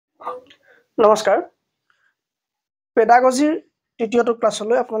নমস্কাৰ পেডাগজিৰ তৃতীয়টো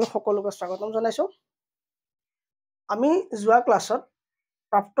ক্লাছলৈ আপোনালোক সকলোকে স্বাগতম জনাইছো আমি যোৱা ক্লাছত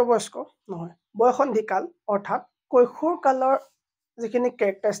প্ৰাপ্তবয়স্ক নহয় বয়সন্ধিকাল অৰ্থাৎ কৈশোৰ কালৰ যিখিনি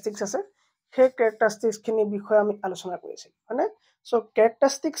ক্যাৰেক্টাৰিষ্টিক্স আছে সেই ক্যাৰেক্টাৰিষ্টিক্স খিনি বিষয়ে আমি আলোচনা কৰিছিল মানে সো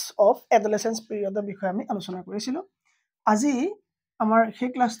ক্যাৰেক্টাৰিষ্টিক্স অফ এডলেসেন্স পিৰিয়ডৰ বিষয়ে আমি আলোচনা কৰিছিল আজি আমাৰ সেই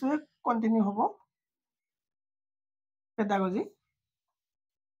ক্লাছটোৱে কন্টিনিউ হ'ব পেডাগজি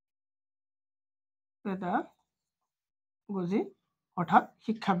পেডাগজি অৰ্থাৎ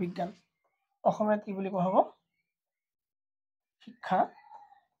শিক্ষা বিজ্ঞান অসমীয়াত কি বুলি কোৱা হ'ব শিক্ষা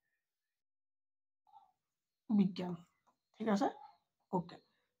বিজ্ঞান ঠিক আছে ওকে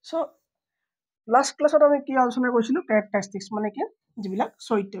সো লাস্ট ক্লাছত আমি কি আলোচনা কৰিছিলো ক্যাৰেক্টাৰিষ্টিক্স মানে কি যিবিলাক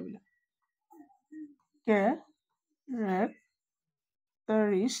চৰিত্ৰবিলাক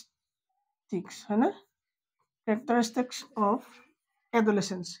characteristics है ना characteristics of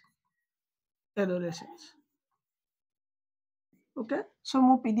adolescence okay so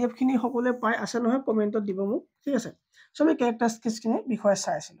mo pdf khini hokole pai ase nohe comment dibo mu ঠিক আছে so আমি characteristics khini বিষয়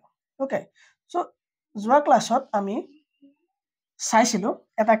চাইছিলো okay so যোৱা ক্লাছত আমি চাইছিলো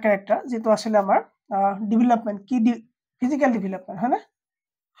এটা character যেটো আছিল আমাৰ ডেভেলপমেন্ট কি ফিজিক্যাল ডেভেলপমেন্ট হয় না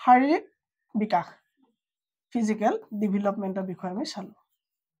শাৰীৰিক বিকাশ physical developmental বিষয় আমি চালো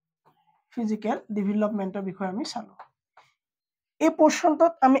physical developmental বিষয় আমি চালো এই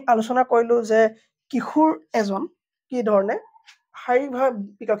পোৰশনটোত আমি আলোচনা কৰিলো যে কিশোৰ এজন কি ধৰণে শাৰীৰিকভাৱে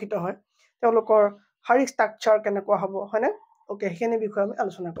বিকশিত হয় তেওঁলোকৰ শাৰীৰিক ষ্ট্ৰাকচাৰ কেনেকুৱা হ'ব হয়নে ওকে হেখিনি বিষয় আমি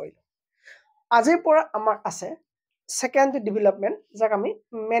আলোচনা কৰিলো আজিৰ পৰা আমাৰ আছে সেকেন্ড ডেভেলপমেন্ট যাক আমি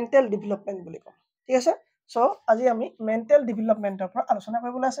মেন্টাল ডেভেলপমেন্ট বুলি কওঁ ঠিক আছে সো আজি আমি মেন্টাল ডেভেলপমেন্টৰ পৰা আলোচনা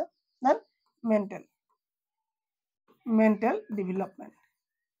কৰিবলৈ আছে না মেন্টাল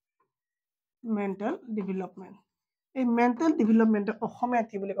development এই মেন্টাল ডেভেলপমেন্ট অসমীয়াত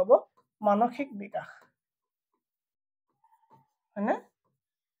কি বুলি ক'ব মানসিক বিকাশ মানে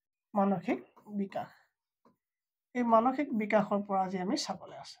মানসিক বিকাশ এই মানসিক বিকাশৰ পৰা আজি আমি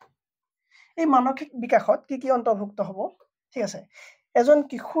চাবলৈ আছে এই মানসিক বিকাশত কি কি অন্তৰ্ভুক্ত হ'ব ঠিক আছে এজন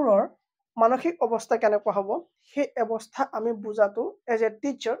কিশোৰৰ মানসিক অৱস্থা কেনেকুৱা হ'ব সেই অৱস্থা আমি বুজাটো এজ এ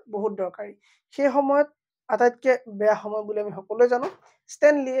টিচাৰ বহুত দৰকাৰী সেই সময়ত আটাইতকৈ বেয়া সময় বুলি আমি সকলোৱে জানো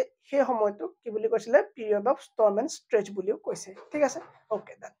ষ্টেনলি সেই সময়টো কি বুলি কৈছিলে period of storm and stretch বুলিও কৈছে ঠিক আছে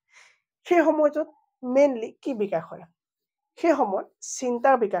ওকে ডান সেই সময়টোত মেইনলি কি বিকাশ হয় সেই সময়ত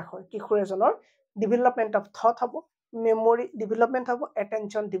চিন্তাৰ বিকাশ হয় কিশোৰ এজনৰ ডেভেলপমেন্ট অফ থট হ'ব মেমৰি ডেভেলপমেন্ট হ'ব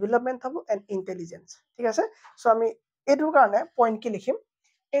এটেনশন ডেভেলপমেন্ট হ'ব এণ্ড ইন্টেলিজেন্স ঠিক আছে সো আমি এইটোৰ কাৰণে পইণ্ট কি লিখিম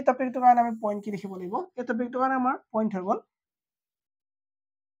এই টপিকটোৰ কাৰণে আমি পইণ্ট কি লিখিব লাগিব এই টপিকটোৰ কাৰণে আমাৰ পইণ্ট হৈ গ'ল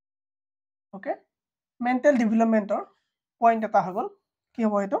ওকে মেন্টাল ডেভেলপমেন্টৰ পইণ্ট এটা হৈ গ'ল কি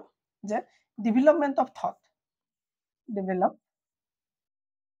হ'ব এইটো যে development of thought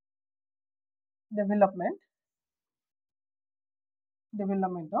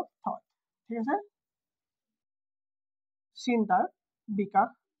development of thought ঠিক আছে চিন্তাৰ বিকাশ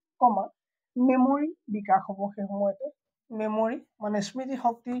কমা মেমৰি বিকাশ হ'ব সেই সময়তে মেমৰি মানে স্মৃতি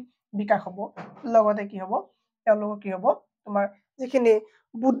শক্তি বিকাশ হ'ব লগতে কি হ'ব তেওঁলোকৰ কি হ'ব তোমাৰ যিখিনি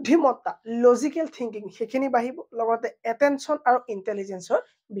বুদ্ধিমত্তা লজিক্যাল থিংকিং সেইখিনি বাঢ়িব লগতে এটেনশন আৰু ইন্টেলিজেন্সৰ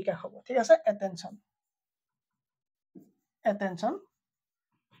বিকাশ হ'ব ঠিক আছে এটেনশন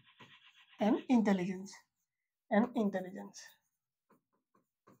এণ্ড ইন্টেলিজেন্স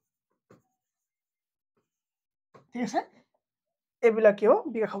ঠিক আছে এইবিলাকেও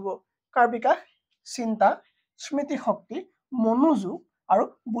বিকাশ হ'ব কাৰ বিকাশ চিন্তা স্মৃতি শক্তি মনোযোগ আৰু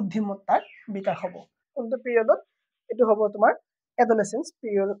বুদ্ধিমত্তাৰ বিকাশ হ'ব কোনটো পিৰিয়ডত এটো হ'ব তোমাৰ এডলেসেন্স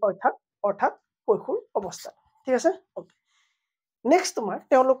পিৰিয়ড অৰ্থাৎ কৈশোৰ অৱস্থা ঠিক আছে ওকে নেক্সট তোমাৰ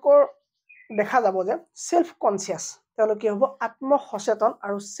তেওঁলোকৰ দেখা যাব যে সেলফ কনসিয়াস তেওঁলোক কি হ'ব আত্ম সচেতন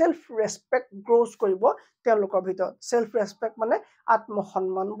আৰু সেলফ ৰেসপেক্ট গ্ৰোজ কৰিব তেওঁলোকৰ ভিতৰত সেলফ ৰেসপেক্ট মানে আত্ম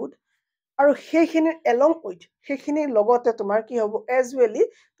সন্মানবোধ আৰু সেইখিনি এলং উইথ সেইখিনি লগতে তোমাৰ কি হ'ব এজ ওয়েলি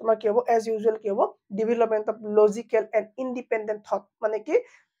তোমাৰ কি হ'ব এজ ইউজুৱেল কি হ'ব development of logical and independent thought মানে কি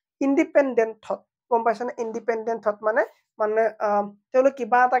ইন্ডিপেন্ডেন্ট থট গম পাইছানে ইন্ডিপেন্ডেন্ট থট মানে তেওঁলোক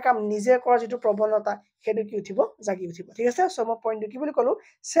কিবা এটা কাম নিজে কৰা যেটো প্ৰবণতা হেতু কি উঠিব জাগি উঠিব ঠিক আছে সো মই পইণ্ট কি বুলি কলো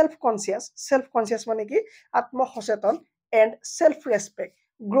সেলফ কনসিয়াস মানে কি আত্ম সচেতন এণ্ড সেলফ ৰেসপেক্ট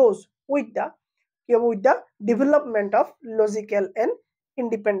গ্ৰোজ উইথ দা কি হ'ব with the development of logical and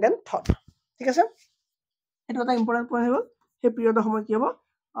independent thought ঠিক আছে এটো এটা ইম্পৰ্টেন্ট পইণ্ট হ'ব সেই পিৰিয়ডৰ সময় কি হ'ব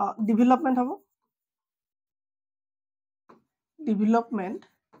ডেভেলপমেন্ট হ'ব ডেভেলপমেন্ট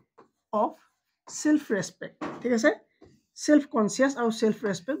অফ সেলফ ৰেসপেক্ট ঠিক আছে সেলফ কনসিয়াস আৰু সেলফ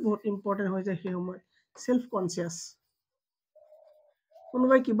ৰেসপেক্ট বহুত ইম্পৰ্টেন্ট হৈ যায় সেই সময় সেলফ কনসিয়াস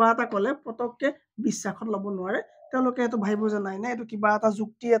কোনোবাই কিবা এটা ক'লে পতককে বিশ্বাসত ল'ব নোৱাৰে তেওঁলোকে এটো ভাবিব যে নাই নাই এটো কিবা এটা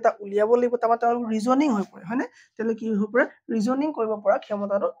যুক্তি এটা উলিয়াব লাগিব তাৰমানে তেওঁলোক ৰিজনিং হৈ পৰে হয়নে তেওঁলোকে কি হৈ পৰে ৰিজনিং কৰিব পৰা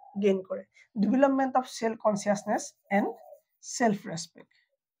ক্ষমতাটো গেইন কৰে development of self consciousness and self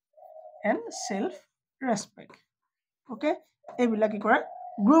ৰেসপেক্ট okay এইবিলাক কি কৰে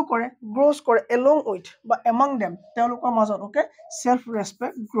গ্ৰোজ কৰে along with বা among them তেওঁলোকৰ মাজত okay self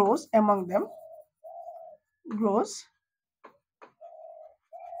respect grows among them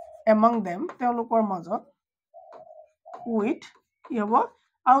তেওঁলোকৰ মাজত with কি হ'ব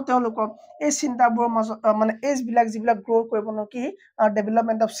আৰু তেওঁলোকৰ এই চিন্তাবোৰৰ মাজত মানে এজ বিলাক যিবিলাক গ্ৰো কৰিব ন কি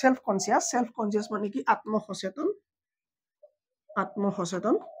ডেভেলপমেন্ট অফ সেল্ফ কনসিয়াস মানে কি আত্মসচেতন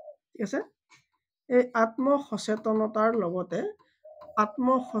ঠিক আছে এই আত্মসচেতনতাৰ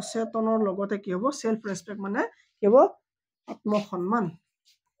লগতে কি হ'ব সেল্ফ ৰেসপেক্ট মানে কি হ'ব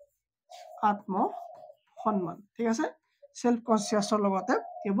আত্মসন্মান ঠিক আছে সেল্ফ কনসিয়াসৰ লগতে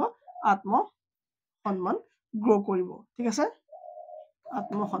কি হ'ব আত্মসন্মান গ্ৰো কৰিব ঠিক আছে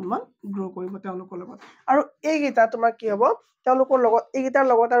আত্মসন্মান গ্ৰো কৰিব তেওঁলোকৰ লগত আৰু এইগিটা তোমাৰ কি হ'ব তেওঁলোকৰ লগত এইগিটাৰ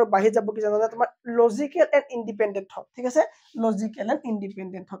লগত আৰু বাঢ়ি যাব কি জানা তোমাৰ লজিক্যাল এন্ড ইন্ডিপেন্ডেন্ট থট ঠিক আছে logical and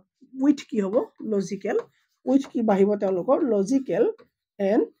independent thought with কি হ'ব লজিক্যাল উইথ কি বাঢ়িব তেওঁলোকৰ লজিক্যাল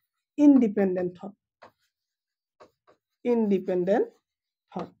এন্ড ইন্ডিপেন্ডেন্ট থট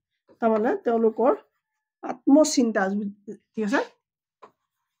তাৰমানে তেওঁলোকৰ আত্মচিন্তা ঠিক আছে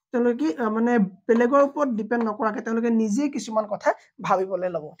তেওঁলোকে মানে বেলেগৰ ওপৰত ডিপেন্ড নকৰাকে তেওঁলোকে নিজে কিছুমান কথা ভাবিবলৈ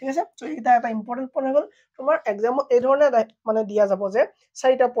ল'ব ঠিক আছে সো এটা এটা ইম্পৰ্টেন্ট পইণ্ট হৈ গ'ল তোমাৰ এক্সামত এই ধৰণে মানে দিয়া যাব যে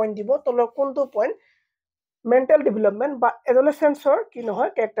চাৰিটা পইণ্ট দিব তলৰ কোনটো পইণ্ট মেন্টাল ডেভেলপমেন্ট বা এডোলেসেন্সৰ কি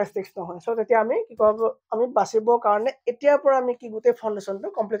নহয় ক্যাৰেক্টাৰিস্টিক্স নহয় সো তেতিয়া আমি কি কৰিব আমি বাছিবৰ কাৰণে এতিয়াৰ পৰা আমি কি গুটে ফাউন্ডেশনটো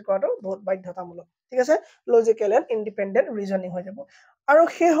কমপ্লিট কৰাটো বহুত বাধ্যতামূলক ঠিক আছে লজিক্যাল এন্ড ইন্ডিপেন্ডেন্ট ৰিজনিং হৈ যাব আৰু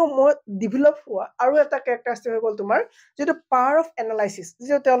সেই সময়ত ডেভেলপ হোৱা আৰু এটা ক্যাৰেক্টাৰিস্টিক হৈ গ'ল তোমাৰ যেটো পাৱাৰ অফ এনালাইসিস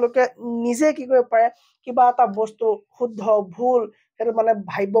যে তেওঁলোকে নিজে কি কৰিব পাৰে কিবা এটা বস্তু শুদ্ধ ভুল হেতু মানে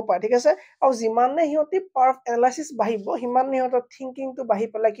ভাবিব পাৰে ঠিক আছে আৰু যিমানে হিয়তি পাৱাৰ অফ এনালাইসিস বাঢ়িব হিমানে হিয়তৰ থিংকিংটো বাঢ়ি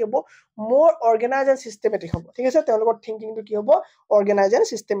পেলাই কি হ'ব more organized and systematic হ'ব ঠিক আছে তেওঁলোকৰ থিংকিংটো কি হ'ব organized and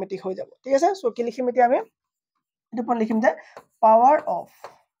systematic হৈ যাব ঠিক আছে সো কি লিখিম এতিয়া আমি এটো পন লিখিম যে power of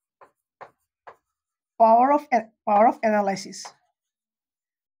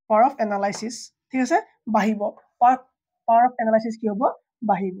analysis ঠিক আছে বাঢ়িব power of analysis কি হ'ব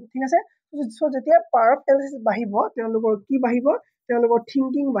বাঢ়িব ঠিক আছে সো যেতিয়া power of analysis বাঢ়িব তেওঁলোকৰ কি বাঢ়িব তেওঁলোকৰ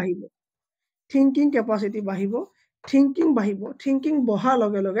থিংকিং বাঢ়িব থিংকিং ক্যাপাসিটি বাঢ়িব থিংকিং বঢ়াৰ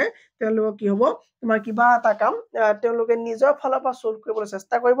লগে লগে তেওঁলোকৰ কি হ'ব তোমাৰ কিবা এটা কাম তেওঁলোকে নিজৰ ফালৰ পৰা সলভ কৰিবলৈ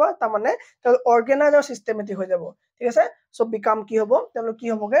চেষ্টা কৰিব তাৰ মানে তেওঁলোক অৰ্গানাইজ আৰু সিস্টেমেটিক হৈ যাব ঠিক আছে সো বিকাম কি হ'ব তেওঁলোক কি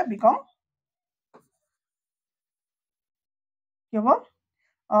হ'বগে বিকাম কি হ'ব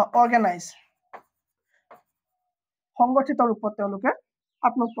অৰ্গানাইজ সংগঠিত ৰূপত তেওঁলোকে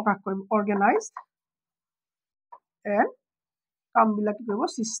আত্মপ্ৰকাশ কৰিব অৰ্গানাইজ এন্ড কাম বিলাক কি কৰিব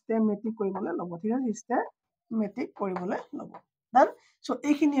সিস্টেমেটিক কৰিবলৈ ল'ব ঠিক আছে সিস্টেমেটিক কৰিবলৈ ল'ব দেন সো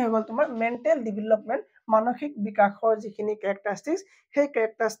এইখিনি হৈ গ'ল তোমাৰ মেন্টাল ডেভেলপমেন্ট মানসিক বিকাশৰ যিখিনি ক্যাৰেক্টাৰিস্টিক্স সেই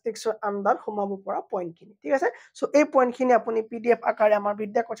ক্যাৰেক্টাৰিস্টিক্সৰ আন্ডাৰ সোমাব পৰা পইণ্টখিনি ঠিক আছে সো এই পইণ্টখিনি আপুনি পিডিএফ আকাৰে আমাৰ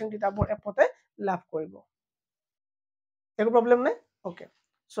বিদ্যা কোচিং টিটাবৰ এপতে লাভ কৰিব একো প্ৰবলেম নাই ওকে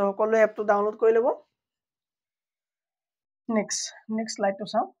সো সকলোৱে এপটো ডাউনলোড কৰি ল'ব নেক্সট স্লাইডটো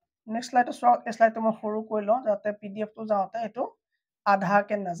চাও নেক্সট স্লাইডটো চাও এই স্লাইডটো মই সৰু কৰি লওঁ যাতে পিডিএফটো যাওঁতে এটো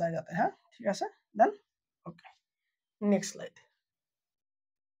আধাকে নাযায় যাতে হা ঠিক আছে then okay next slide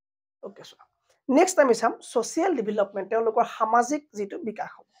okay so next আমি চাম সোশিয়াল ডেভেলপমেন্ট তেওঁলোকৰ সামাজিক যেটো বিকাশ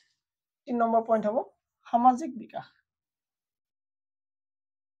হ'ব 3 নম্বৰ পইণ্ট হ'ব সামাজিক বিকাশ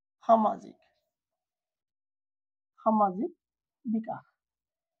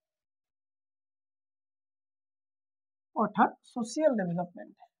অৰ্থাৎ সোশিয়াল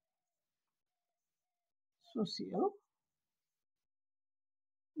ডেভেলপমেন্ট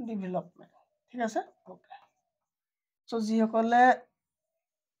ঠিক আছে ওকে সো যিসকলে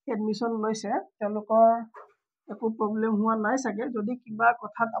এডমিশন লৈছে তেওঁলোকৰ একো প্ৰবলেম হোৱা নাই সাগে যদি কিবা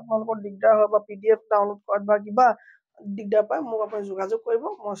কথাত আপোনালোকৰ দিগদাৰ হয় বা পিডিএফ ডাউনলোড কৰাত বা কিবা দিগদাৰ পায় মোক আপুনি যোগাযোগ কৰিব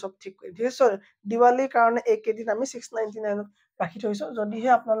মই সব ঠিক কৰি ঠিক আছে দিৱালীৰ কাৰণে একেদিন আমি 699 ৰাখি থৈছো যদিহে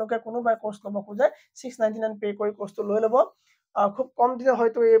আপোনালোকে কোনোবাই কোৰ্স ল'ব খোজে 699 পে কৰি কোৰ্সটো লৈ ল'ব খুব কম দিনে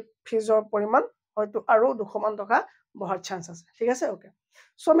হয়তো এই ফিজৰ পৰিমাণ হয়তো আৰু 200 মান টকা বঢ়াৰ চান্স আছে ঠিক আছে ওকে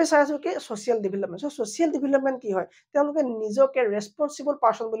সো আমি চাইছো কি social development so social development কি হয় তেওঁলোকে নিজকে ৰেসপন্সিবল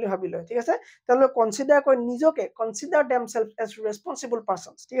পাৰসন বুলি ভাবি লয় ঠিক আছে তেওঁলোকে কনসিডাৰ দেমসেলফ এজ ৰেসপন্সিবল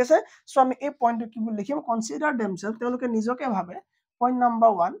পাৰসনস ঠিক আছে সো আমি এই পইণ্টটো কি বুলি লিখিম কনসিডাৰ দেমসেলফ তেওঁলোকে নিজকে ভাবে point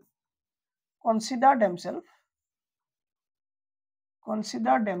number 1 consider themself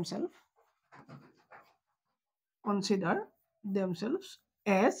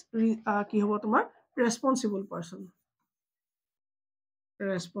as কি হ'ব তোমাৰ ৰেছপন্সিবল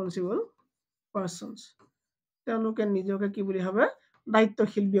পাৰ্চনছ তেওঁলোকে নিজকে কি বুলি ভাবে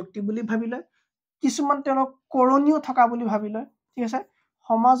দায়িত্বশীল ব্যক্তি বুলি ভাবি লয় কিছুমান তেওঁলোক কৰণীয় থকা বুলি ভাবি লয় ঠিক আছে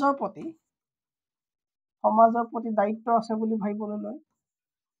সমাজৰ প্ৰতি দায়িত্ব আছে বুলি ভাবিবলৈ লয়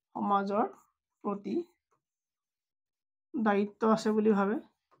সমাজৰ প্ৰতি দায়িত্ব আছে বুলি ভাবে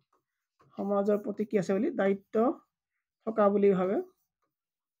সমাজৰ প্ৰতি কি আছে বুলি দায়িত্ব থকা বুলি ভাবে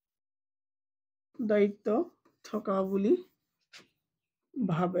দায়িত্ব থকা বুলি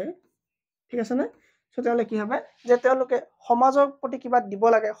ভাবে ঠিক আছে নে সো তেওঁলোকে কি ভাবে যে তেওঁলোকে সমাজৰ প্ৰতি কিবা দিব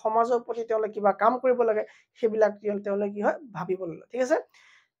লাগে সমাজৰ প্ৰতি তেওঁলোকে কিবা কাম কৰিব লাগে সেইবিলাক তেওঁলোকে কি হয় ভাবিবলৈ লয় ঠিক আছে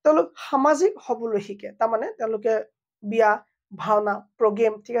তেওঁলোক সামাজিক হ'বলৈ শিকে তাৰমানে তেওঁলোকে বিয়া ভাওনা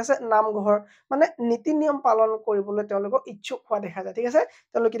প্ৰগ্ৰেম ঠিক আছে নামঘৰ মানে নীতি নিয়ম পালন কৰিবলৈ তেওঁলোকক ইচ্ছুক হোৱা দেখা যায় ঠিক আছে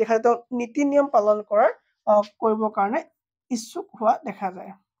তেওঁলোকে দেখা যায় নীতি নিয়ম পালন কৰিবৰ কাৰণে ইচ্ছুক হোৱা দেখা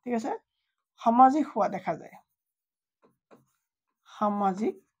যায় ঠিক আছে সামাজিক হোৱা দেখা যায়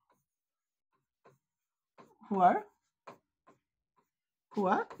সামাজিক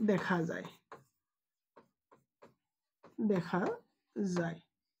হোৱা দেখা যায়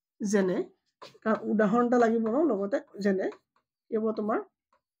যেনে উদাহৰণ এটা লাগিব ন লগতে যেনে কি হ'ব তোমাৰ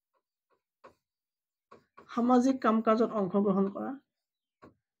সামাজিক কাম-কাজত অংশগ্ৰহণ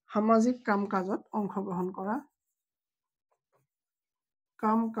কৰা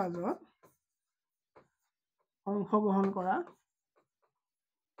কাম-কাজত অংশগ্ৰহণ কৰা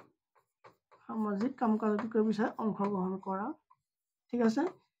সামাজিক কাম-কাজত কি বিচাৰে অংশগ্ৰহণ কৰা ঠিক আছে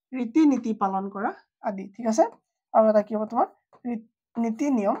ৰীতি নীতি পালন কৰা আদি ঠিক আছে আৰু এটা কি হ'ব তোমাৰ নীতি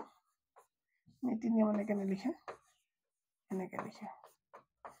নিয়ম এনেকে লিখে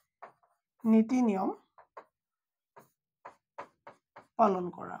নীতি নিয়ম পালন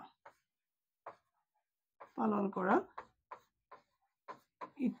কৰা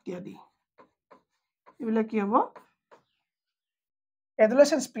ইত্যাদি এইবিলাক কি হ'ব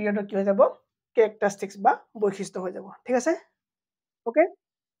এডোলেসেন্স পিৰিয়ডত কি হৈ যাব ক্যাৰেক্টাৰিষ্টিক্স বা বৈশিষ্ট্য হৈ যাব ঠিক আছে ওকে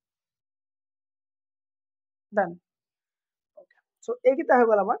ডান ওকে সো এইকেইটা হৈ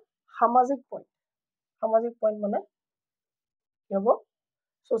গ'ল আমাৰ সামাজিক পইণ্ট মানে কি হ'ব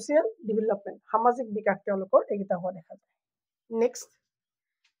সোশিয়েল ডেভেলপমেন্ট সামাজিক বিকাশ তেওঁলোকৰ এইকেইটা হোৱা দেখা যায়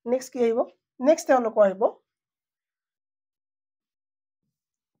নেক্সট কি আহিব নেক্সট তেওঁলোকৰ আহিব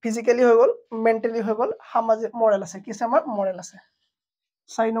ফিজিক্যালি হৈ গ'ল মেন্টালি হৈ গ'ল সামাজিক মৰেল আছে কি আছে আমাৰ মৰেল আছে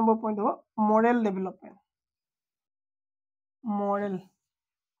 4 নম্বৰ পইণ্ট হ'ব মৰেল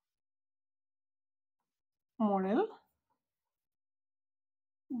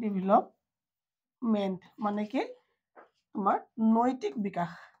ডেভেলপমেন্ট মানে কি তোমাৰ নৈতিক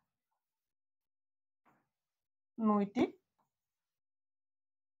বিকাশ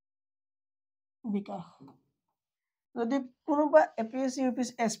যদি কোনোবা এপিএসসি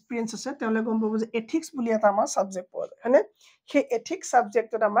ইউপিএসসি এক্সপিৰিয়েন্স আছে তেওঁলোকে গম পাব যে এথিক্স বুলি এটা আমাৰ সাবজেক্ট পোৱা যায় হয়নে সেই এথিক্স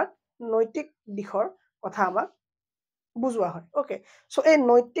সাবজেক্টত আমাৰ নৈতিক দিশৰ কথা আমাক বুজোৱা হয় ওকে সো এই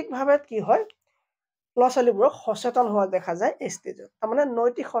নৈতিকভাৱে কি হয় ল'ৰা-ছোৱালীবোৰক সচেতন হোৱা দেখা যায় এই ষ্টেজত তাৰমানে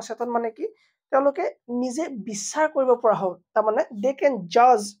নৈতিক সচেতন মানে কি তেওঁলোকে নিজে বিচাৰ কৰিব পৰা হয় তাৰমানে দে কেন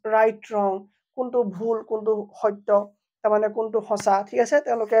জাজ ৰাইট ৰং কোনটো ভুল কোনটো সত্য তাৰমানে কোনটো সঁচা ঠিক আছে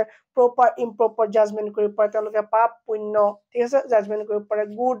তেওঁলোকে প্ৰপাৰ ইম্প্ৰপাৰ জাজমেন্ট কৰিব পাৰে তেওঁলোকে পাপ পুণ্য ঠিক আছে জাজমেন্ট কৰিব পাৰে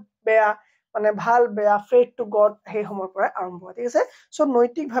গুড বেয়া মানে ভাল বেয়া ফেথ টু গড সেই সময়ৰ পৰা আৰম্ভ হয় ঠিক আছে সো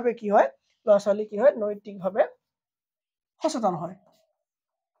নৈতিকভাৱে কি হয় ল'ৰা-ছোৱালী কি হয় নৈতিকভাৱে সচেতন হয়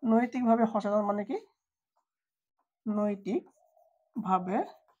মানে কি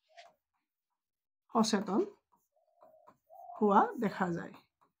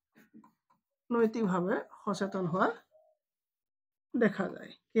নৈতিকভাৱে সচেতন হোৱা দেখা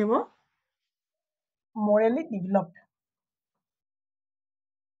যায় কি হ'ব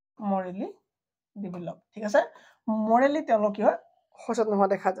মৰেলি ডেভেলপ ঠিক আছে মৰেলি তেওঁলোক কি হয় সচেতন হোৱা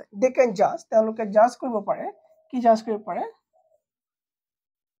দেখা যায় দে কেন জাজ তেওঁলোকে জাজ কৰিব পাৰে কি জাজ কৰিব পাৰে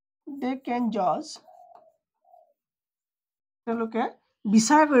দে কেন জাজ তেওঁলোকে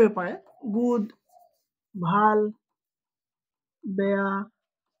বিচাৰ কৰিব পাৰে গুড ভাল বেয়া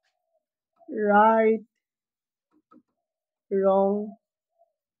ৰাইট ৰং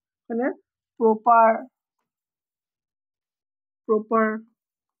মানে প্ৰপাৰ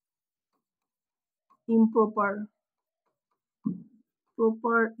ইম্প্ৰপাৰ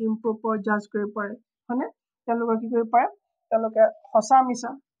জাজ কৰিব পাৰে হয়নে তেওঁলোকে কি কৰিব পাৰে তেওঁলোকে সঁচা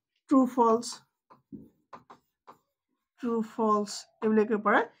মিছা ট্ৰু ফলছ এইবিলাক কৰিব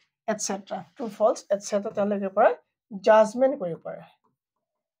পাৰে এটচেট্ৰা তেওঁলোকে পাৰে জাজমেন্ট কৰিব পাৰে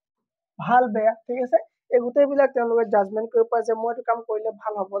ভাল বেয়া ঠিক আছে এই গোটেইবিলাক তেওঁলোকে জাজমেন্ট কৰিব পাৰে যে মই এইটো কাম কৰিলে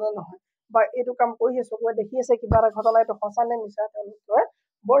ভাল হ'ব নে নহয় বা এইটো কাম কৰি আছো মই দেখি আছে কিবা এটা ঘটনা এইটো সঁচা নে মিছা তেওঁলোকে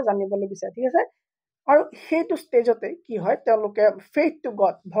বৰ জানিবলৈ বিচাৰে ঠিক আছে আৰু সেইটো ষ্টেজতে কি হয় তেওঁলোকে ফেইথ টু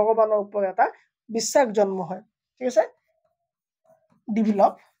গড ভগৱানৰ ওপৰত এটা বিশ্বাস জন্ম হয় ঠিক আছে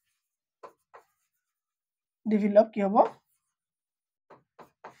ডেভেলপ কি হ'ব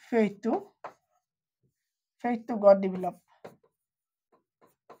faith to God develop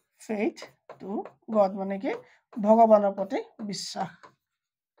faith to God মানে কি ভগৱানৰ প্ৰতি বিশ্বাস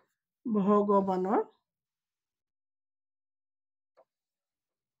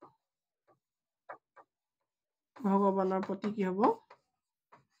ভগৱানৰ প্ৰতি কি হ'ব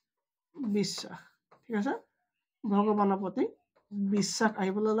বিশ্বাস ঠিক আছে ভগৱানৰ প্ৰতি বিশ্বাস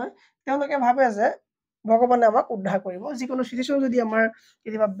আহিবলৈ লয় তেওঁলোকে ভাবে যে ভগৱানে আমাক উদ্ধাৰ কৰিব যিকোনো চিটুৱেশ্যন যদি আমাৰ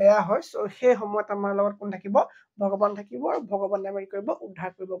কেতিয়াবা বেয়া হয় সো সেই সময়ত আমাৰ লগত কোন থাকিব ভগৱান থাকিব আৰু ভগৱানে আমাক কৰিব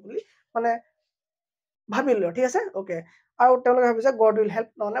উদ্ধাৰ কৰিব বুলি মানে ভাবিলো ঠিক আছে ওকে আৰু তেওঁলোকে ভাবিছে গড উইল হেল্প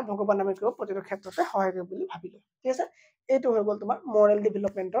নহলে ভগৱানে আমাক কৰিব প্ৰতিটো ক্ষেত্ৰতে সহায় কৰিব বুলি ভাবিলো ঠিক আছে এইটো হৈ গ'ল তোমাৰ মৰেল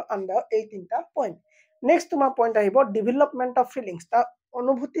ডেভেলপমেন্টৰ আন্ডাৰ এই তিনিটা পইণ্ট নেক্সট তোমাৰ পইণ্ট আহিব ডেভেলপমেন্ট অফ ফিলিংছ তাৰ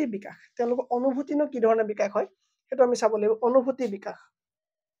অনুভূতিৰ বিকাশ তেওঁলোকৰ অনুভূতিনো কি ধৰণে বিকাশ হয় সেইটো আমি চাব লাগিব অনুভূতিৰ বিকাশ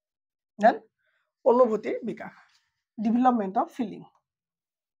দেন অনুভূতিৰ বিকাশ ডেভেলপমেন্ট অফ ফিলিং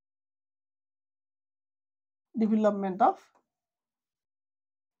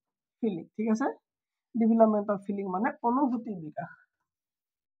ঠিক আছে ডেভেলপমেন্ট অফ ফিলিং মানে অনুভূতিৰ বিকাশ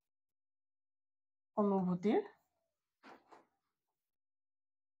অনুভূতিৰ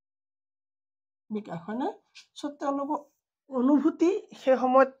বিকাশ হয় না সো তেওঁলোকৰ অনুভূতি সেই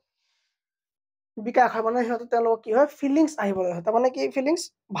সময়ত বিকাশ হয় মানে সিহঁতে তেওঁলোকৰ কি হয় ফিলিংছ আহিবলৈ হয় তাৰমানে কি ফিলিংছ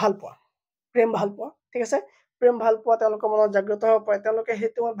ভাল পোৱা প্ৰেম ভাল পোৱা ঠিক আছে প্ৰেম ভাল পোৱা তেওঁলোকৰ মনত জাগ্ৰত হ'ব পাৰে তেওঁলোকে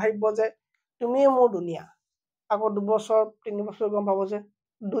সেইটো ভাবিব যে তুমিয়ে মোৰ দুনিয়া আকৌ 2 বছৰ 3 বছৰ গম পাব যে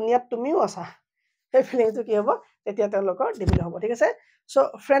দুনিয়াত তুমিও আছা সেই ফিলিংটো কি হ'ব তেতিয়া তেওঁলোকৰ ডেভেলপ হ'ব ঠিক আছে সো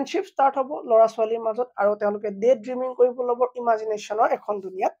ফ্ৰেণ্ডশ্বিপ ষ্টাৰ্ট হ'ব ল'ৰা ছোৱালীৰ মাজত আৰু তেওঁলোকে ডে ড্ৰিমিং কৰিব ল'ব ইমাজিনেশ্যনৰ এখন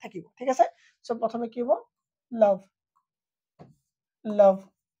দুনিয়াত থাকিব ঠিক আছে সো প্ৰথমে কি হ'ব লাভ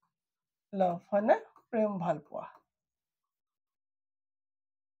হয় না প্ৰেম ভাল পোৱা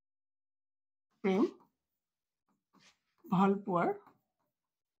প্ৰেম ভাল পোৱাৰ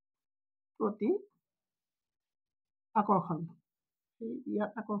প্ৰতি আকৰ্ষণ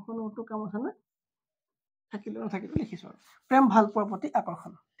ইয়াত আকৰ্ষণটো কাম আছে না থাকিলেও নাথাকিলেও লিখিছো আৰু প্ৰেম ভাল পোৱাৰ প্ৰতি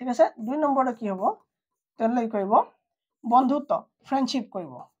আকৰ্ষণ ঠিক আছে 2 নম্বৰতে কি হ'ব তেওঁলোকে কৰিব বন্ধুত্ব ফ্ৰেণ্ডশ্বিপ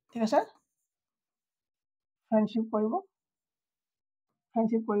কৰিব ঠিক আছে ফ্ৰেণ্ডশ্বিপ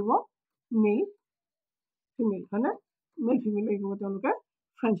কৰিব মেল ফিমেল হয় না মেল ফিমেল লাগিব তেওঁলোকে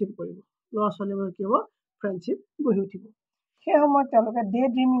ফ্ৰেণ্ডশ্বিপ কৰিব ল'ৰা ছোৱালীবোৰে কি হ'ব ফ্ৰেণ্ডশ্বিপ গঢ়ি উঠিব সেই সময়ত তেওঁলোকে ডে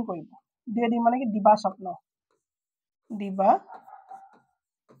ড্ৰিমিং কৰিব ডে ড্ৰিম মানে কি দিবা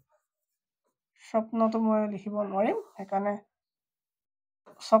স্বপ্নটো মই লিখিব নোৱাৰিম সেইকাৰণে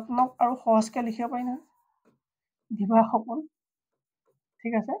স্বপ্নক আৰু সহজকে লিখিব পাৰি নহয় দিবা সপোন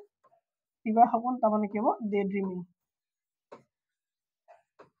ঠিক আছে দিবা সপোন তাৰমানে কি হ'ব ডে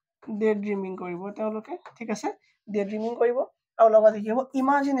ড্ৰিমিং কৰিব তেওঁলোকে ঠিক আছে ডে ড্ৰিমিং কৰিব আৰু লগতে কি হ'ব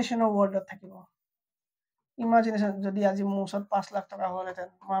ইমাজিনেশ্যনৰ ৱৰ্ল্ডত থাকিব ইমাজিনেশ্যন যদি আজি মোৰ ওচৰত 5 লাখ টকা হ'লহেঁতেন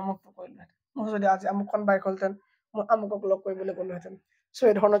মই আমুকটো কৰিলোহেঁতেন মোৰ যদি আজি আমুকখন বাইক হ'লহেঁতেন মই আমুকক লগ কৰিবলৈ গ'লোহেঁতেন সো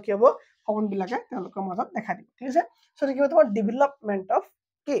এই ধৰণৰ কি হ'ব সপোনবিলাকে তেওঁলোকৰ মাজত দেখা দিব ঠিক আছে সো কি হ'ব তোমাৰ ডেভেলপমেন্ট অফ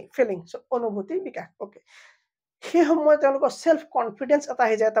কি ফিলিংছ অনুভূতি বিকাশ ওকে সেই সময়ত তেওঁলোকৰ সেলফ কনফিডেন্স এটা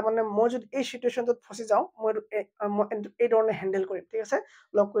আহি যায় তাৰমানে মই যদি এই সিচুৱেশ্যনটোত ফচি যাওঁ মই এই ধৰণে হেণ্ডেল কৰিম ঠিক আছে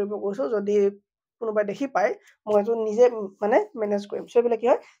লগ কৰিব গৈছো যদি কোনোবাই দেখি পায় মই এইটো নিজে মানে মেনেজ কৰিম সো এইবিলাক কি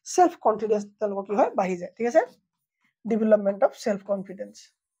হয় সেলফ কনফিডেন্স তেওঁলোকৰ কি হয় বাঢ়ি যায় ঠিক আছে development of self confidence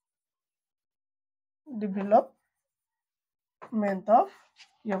development of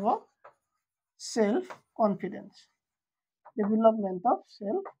কি হ'ব self confidence development of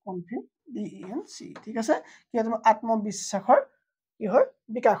self confidence ঠিক আছে কি হয় তোমাৰ আত্মবিশ্বাসৰ কি হয়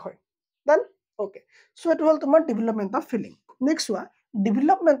বিকাশ হয় দেন ওকে সো এইটো হ'ল তোমাৰ ডেভেলপমেন্ট অফ ফিলিং নেক্সট চোৱা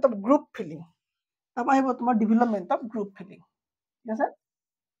ডেভেলপমেন্ট অফ গ্ৰুপ ফিলিং তাৰপৰা আহিব তোমাৰ ডেভেলপমেন্ট অফ গ্ৰুপ ফিলিং ঠিক আছে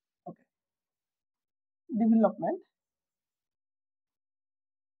ওকে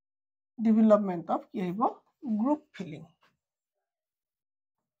ডেভেলপমেন্ট অফ কি আহিব group feeling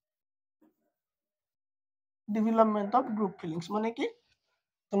development of group feelings মানে কি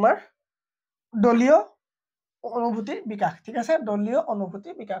তোমাৰ দলীয় অনুভূতিৰ বিকাশ ঠিক আছে দলীয়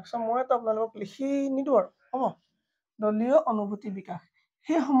অনুভূতিৰ বিকাশ সো মইতো আপোনালোকক লিখি নিদিওঁ আৰু হ'ব দলীয় অনুভূতিৰ বিকাশ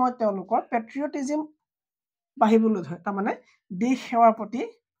সেই সময়ত তেওঁলোকৰ পেট্ৰিয়টিজিম বাঢ়িবলৈ ধৰে তাৰমানে দেশ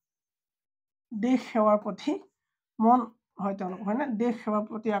সেৱাৰ প্ৰতি মন হয় তেওঁলোক হয় না দেশ সেৱাৰ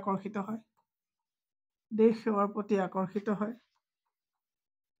প্ৰতি আকৰ্ষিত হয়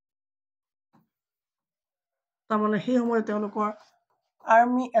তাৰমানে সেই সময়ত তেওঁলোকৰ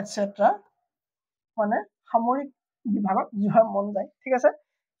আৰ্মি এটচেট্ৰা মানে সামৰিক বিভাগত যোৱাৰ মন যায় ঠিক আছে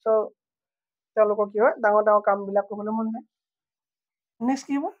সো তেওঁলোকৰ কি হয় ডাঙৰ ডাঙৰ কামবিলাক কৰিবলৈ মন যায় নেক্সট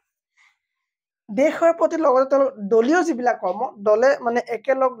কি হ'ব দেশৰ প্ৰতি লগতে দলীয় যিবিলাক কৰ্ম দলে মানে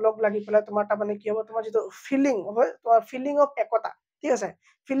একেলগ লগ লাগি পেলাই তোমাৰ তাৰমানে কি হ'ব তোমাৰ যিটো ফিলিং হয় তোমাৰ ফিলিং অফ একতা ঠিক আছে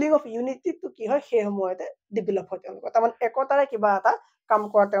ফিলিং অফ ইউনিটিটো কি হয় সেই সময়তে ডেভেলপ হয় তেওঁলোকৰ তাৰমানে একতাৰে কিবা এটা কাম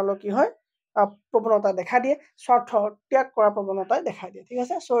কৰা তেওঁলোক কি হয় প্ৰৱণতা দেখা দিয়ে স্বাৰ্থ ত্যাগ কৰা প্ৰৱণতাই দেখা দিয়ে ঠিক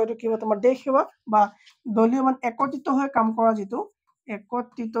আছে চ' এইটো কি হয় তোমাৰ দেশ সেৱা বা দলীয় মানে একত্ৰিত হৈ কাম কৰা যিটো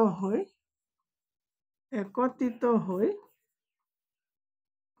একত্ৰিত হৈ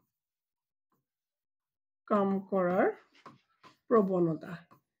কাম কৰাৰ প্ৰৱণতা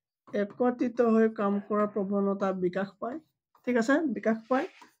একত্ৰিত হৈ কাম কৰাৰ প্ৰৱণতা বিকাশ পায় ঠিক আছে বিকাশ পায়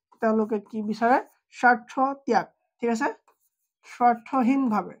তেওঁলোকে কি বিচাৰে স্বাৰ্থ ত্যাগ ঠিক আছে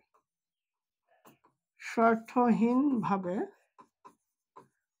স্বাৰ্থহীনভাৱে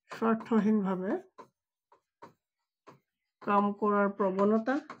কাম কৰাৰ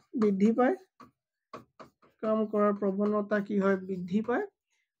প্ৰৱণতা বৃদ্ধি পায় কি হয় বৃদ্ধি পায়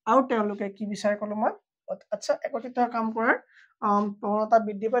আৰু তেওঁলোকে কি বিচাৰে ক'লো মই আচ্ছা একত্ৰিত কাম কৰাৰ প্ৰৱণতা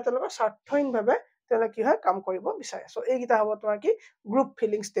বৃদ্ধি পায় তেওঁলোকৰ স্বাৰ্থহীনভাৱে তেওঁলোকে কি হয় কাম কৰিব বিচাৰে চ' এইকেইটা হ'ব তোমাৰ কি গ্ৰুপ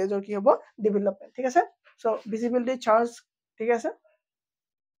ফিলিং ষ্টেজৰ কি হ'ব ডেভেলপমেণ্ট ঠিক আছে চ' ভিজিবিলিটি চাৰ্জ ঠিক আছে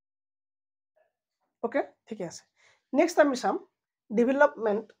ওকে ঠিকে আছে নেক্সট আমি চাম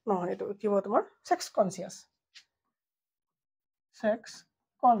ডেভেলপমেণ্ট নহয় এইটো কি হ'ব তোমাৰ সেক্স কনচিয়াছ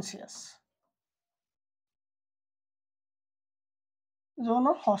যৌন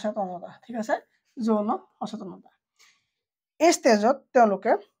সচেতনতা ঠিক আছে যৌন সচেতনতা এই ষ্টেজত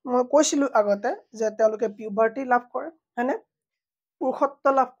তেওঁলোকে মই কৈছিলো আগতে যে তেওঁলোকে পিউবাৰ্টি লাভ কৰে হয়নে পুৰুষত্ব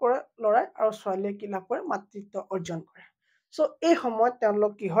লাভ কৰে ল'ৰাই আৰু ছোৱালীয়ে কি লাভ কৰে মাতৃত্ব অৰ্জন কৰে চ' এই সময়ত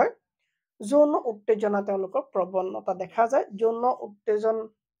তেওঁলোক কি হয় যৌন উত্তেজনা তেওঁলোকৰ প্ৰৱণতা দেখা যায় যৌন উত্তেজন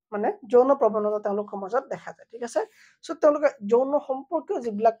মানে যৌন প্ৰৱণতা তেওঁলোক সমাজত দেখা যায় ঠিক আছে চ' তেওঁলোকে যৌন সম্পৰ্কীয়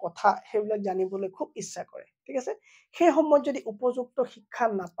যিবিলাক কথা সেইবিলাক জানিবলৈ খুব ইচ্ছা কৰে ঠিক আছে সেই সময়ত যদি উপযুক্ত শিক্ষা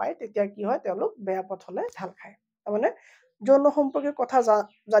নাপায় তেতিয়া কি হয় তেওঁলোক বেয়া পথলৈ ঢাল খায় তাৰমানে যৌন সম্পৰ্কীয় কথা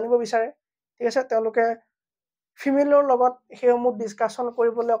জানিব বিচাৰে ঠিক আছে তেওঁলোকে ফিমেলৰ লগত সেইসমূহ ডিছকাশ্যন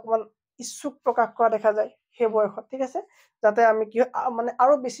কৰিবলৈ অকণমান ইচ্ছুক প্ৰকাশ কৰা দেখা যায় সেই বয়সত ঠিক আছে যাতে আমি কি মানে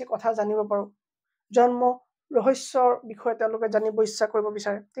আৰু বেছি কথা জানিব পাৰোঁ জন্ম ৰহস্যৰ বিষয়ে তেওঁলোকে জানিব ইচ্ছা কৰিব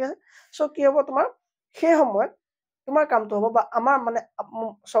বিচাৰে ঠিক আছে চ' কি হ'ব তোমাৰ সেই সময়ত তোমাৰ কামটো হ'ব বা আমাৰ মানে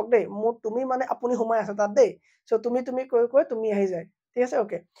চাওক দেই মোৰ তুমি মানে আপুনি সোমাই আছে তাত দেই চ' তুমি কৈ তুমি আহি যায় ঠিক আছে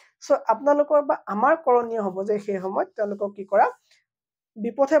ওকে চ' আপোনালোকৰ বা আমাৰ কৰণীয় হ'ব যে সেই সময়ত তেওঁলোকক কি কৰা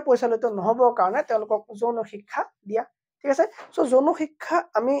বিপথে পৰিচালিত নহবৰ কাৰণে তেওঁলোকক যৌন শিক্ষা দিয়া ঠিক আছে চ' যৌন শিক্ষা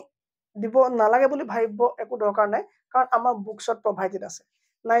আমি দিব নালাগে বুলি ভাবিব একো দৰকাৰ নাই কাৰণ আমাৰ বুকছত প্ৰভাইডেড আছে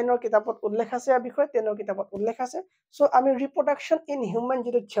 9ৰ কিতাপত উল্লেখ আছে ইয়াৰ বিষয়ে 10ৰ কিতাপত উল্লেখ আছে চ' আমি ৰিপ্ৰডাকশ্যন ইন হিউমেন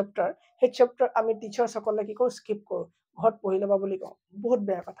যিটো চেপ্টাৰ সেই চেপ্টাৰ আমি টিচাৰ্ছসকলে কি কৰোঁ স্কিপ কৰোঁ ঘৰত পঢ়ি ল'বা বুলি কওঁ বহুত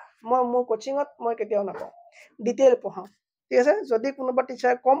বেয়া কথা মই মোৰ কোচিঙত মই কেতিয়াও নকওঁ ডিটেইল পঢ়াওঁ ঠিক আছে যদি কোনোবা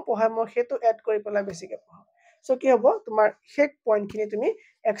টিচাৰে কম পঢ়ায় মই সেইটো এড কৰি পেলাই বেছিকৈ পঢ়াওঁ চ' কি হ'ব তোমাৰ সেই পইণ্টখিনি তুমি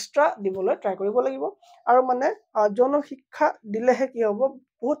এক্সট্ৰা দিবলৈ ট্ৰাই কৰিব লাগিব আৰু মানে যৌন শিক্ষা দিলেহে কি হ'ব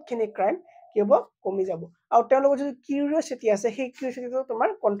বহুতখিনি ক্ৰাইম কি হ'ব কমি যাব আৰু তেওঁলোকৰ যিটো কিউৰিয়চিটি আছে সেই কিউৰিয়চিটিটো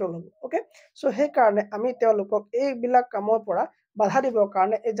তোমাৰ কণ্ট্ৰল হ'ব ওকে চ' সেইকাৰণে আমি তেওঁলোকক এইবিলাক কামৰ পৰা বাধা দিবৰ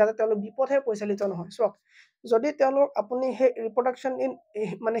কাৰণে যাতে তেওঁলোক বিপথে পৰিচালিত নহয় চাওক যদি তেওঁলোক আপুনি সেই ৰিপ্ৰডাকশ্যন ইন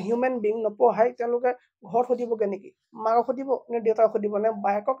মানে হিউমেন বিং নপঢ়াই তেওঁলোকে ঘৰত সুধিবগৈ নেকি মাকক সুধিব নে দেউতাক সুধিব নে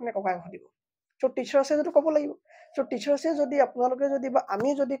বায়েকক নে ককায়েক সুধিব চ' টিচাৰ্ছে যদি ক'ব লাগিব চ' টিচাৰ্ছে যদি আপোনালোকে যদি বা আমি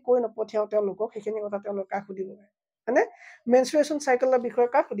যদি কৈ নপঠিয়াওঁ তেওঁলোকক সেইখিনি কথা তেওঁলোক কাক সুধিবগৈ হয়নে মেনষ্ট্ৰুৱেশ্যন চাইকেলৰ বিষয়ে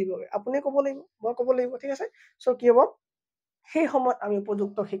কাক সুধিবগৈ আপুনি ক'ব লাগিব মই ক'ব লাগিব ঠিক আছে চ' কি হ'ব সেই সময়ত আমি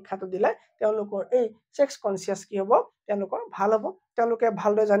উপযুক্ত শিক্ষাটো দিলে তেওঁলোকৰ এই ছেক্স কনচিয়াছ কি হ'ব তেওঁলোকৰ ভাল হ'ব তেওঁলোকে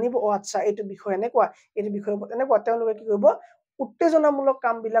ভালদৰে জানিব আচ্ছা এইটো বিষয় এনেকুৱা এইটো বিষয় এনেকুৱা তেওঁলোকে কি কৰিব উত্তেজনামূলক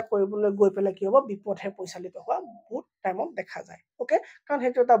কামবিলাক কৰিবলৈ গৈ পেলাই কি হ'ব বিপথে পৰিচালিত হোৱা বহুত টাইমত দেখা যায় ওকে কাৰণ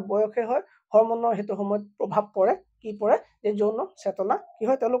সেইটো এটা বয়সে হয় হৰমনৰ সেইটো সময়ত প্ৰভাৱ পৰে কি পৰে যে যৌন চেতনা কি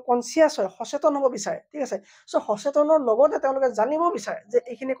হয় তেওঁলোক কনচিয়াছ হয় সচেতন হ'ব বিচাৰে ঠিক আছে চ' সচেতনৰ লগতে তেওঁলোকে জানিব বিচাৰে যে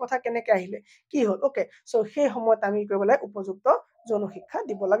এইখিনি কথা কেনেকৈ আহিলে কি হ'ল ওকে চ' সেই সময়ত আমি কৰিব লাগে উপযুক্ত যৌন শিক্ষা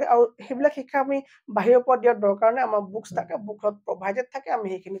দিব লাগে আৰু সেইবিলাক শিক্ষা আমি বাহিৰৰ পৰা দিয়াৰ দৰকাৰ নাই আমাৰ বুকছ থাকে বুকত প্ৰভাইডেড থাকে আমি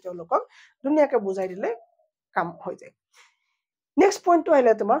সেইখিনি তেওঁলোকক ধুনীয়াকৈ বুজাই দিলে কাম হৈ যায় নেক্সট পইণ্টটো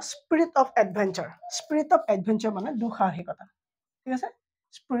আহিলে তোমাৰ স্পিৰিট অফ এডভেঞ্চাৰ মানে দুঃসাহসিকতা ঠিক আছে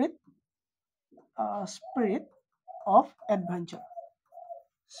স্পিৰিট অফ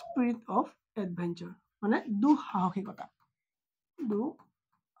এডভেঞ্চাৰ মানে দুঃসাহসিকতা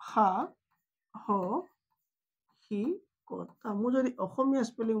মোৰ যদি অসমীয়া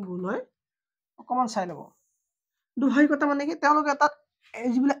স্পেলিং ভুল হয় অকণমান চাই ল'ব দুঃসাহসিকতা মানে কি তেওঁলোকে তাত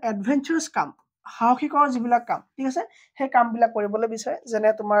যিবিলাক এডভেঞ্চাৰাছ কাম সাহসিকৰ যিবিলাক কাম ঠিক আছে সেই কামবিলাক কৰিবলৈ বিচাৰে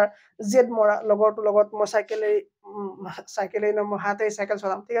যেনে তোমাৰ জেদ মৰা লগৰটোৰ লগত মই চাইকেলেই মই হাতে চাইকেল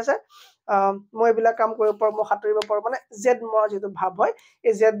চলাম ঠিক আছে মই এইবিলাক কাম কৰিব পাৰোঁ মই সাঁতুৰিব পাৰোঁ মানে জেদ মৰা যিটো ভাৱ হয়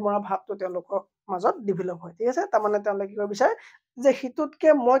এই জেদ মৰা ভাৱটো তেওঁলোকৰ মাজত ডেভেলপ হয় ঠিক আছে তাৰমানে তেওঁলোকে কি কৰিব বিচাৰে যে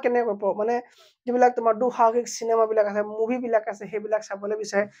সিটোতকে মই কেনেকৈ কৰিব পাৰোঁ মানে যিবিলাক তোমাৰ দুঃসাহসিক চিনেমাবিলাক আছে মুভিবিলাক আছে সেইবিলাক চাবলৈ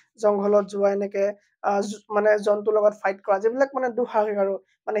বিচাৰে জংঘলত যোৱা এনেকে মানে জন্তুৰ লগত ফাইট কৰা যিবিলাক মানে দুঃসাহসিক আৰু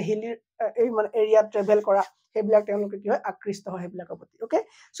মানে হিলিৰ এই মানে এৰিয়াত ট্ৰেভেল কৰা সেইবিলাক তেওঁলোকে কি হয় আকৃষ্ট হয় সেইবিলাকৰ প্ৰতি ওকে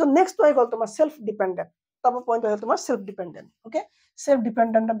সো নেক্সট হৈ গ'ল তোমাৰ সেলফ ডিপেন্ডেন্ট তাৰপৰা পইণ্ট হ'ল তোমাৰ সেলফ ডিপেন্ডেন্ট ওকে সেলফ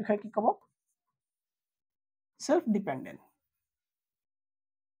ডিপেন্ডেন্টৰ বিষয়ে কি ক'ব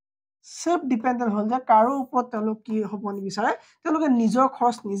সেলফ ডিপেন্ডেন্ট হ'ল যে কাৰো ওপৰত তেওঁলোক কি হ'ব নিবিচাৰে তেওঁলোকে নিজৰ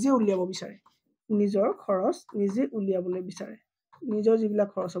খৰচ নিজে উলিয়াব বিচাৰে নিজৰ খৰচ নিজে উলিয়াবলৈ বিচাৰে নিজৰ যিবিলাক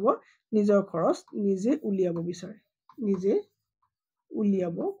খৰচ হ'ব নিজৰ খৰচ নিজে উলিয়াব বিচাৰে নিজে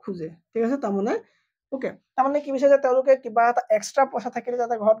উলিয়াব খোজে ঠিক আছে তাৰমানে ওকে তাৰমানে কি বিচাৰে যে তেওঁলোকে কিবা এটা এক্সট্ৰা পইচা থাকিলে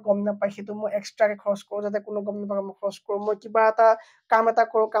যাতে ঘৰত গম নাপায় সেইটো মই এক্সট্ৰাকে খৰচ কৰোঁ যাতে কোনো গম নাপায় মই খৰচ কৰোঁ মই কিবা এটা কাম এটা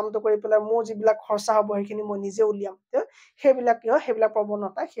কৰোঁ কামটো কৰি পেলাই মোৰ যিবিলাক খৰচা হ'ব সেইখিনি মই নিজে উলিয়াম সেইবিলাক কি হয় সেইবিলাক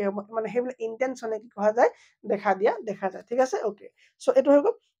প্ৰৱণতা সেই মানে সেইবিলাক ইণ্টেনশ্যনে কি কোৱা যায় দেখা যায় ঠিক আছে ওকে সো এইটো হৈ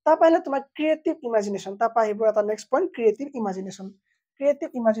গ'ল তাৰপৰা আহিলে তোমাৰ ক্ৰিয়েটিভ ইমাজিনেশ্যন তাৰপৰা আহিব এটা নেক্সট পইণ্ট ক্ৰিয়েটিভ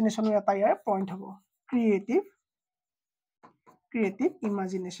ইমাজিনেশ্যনৰ এটা ইয়াৰ পইণ্ট হ'ব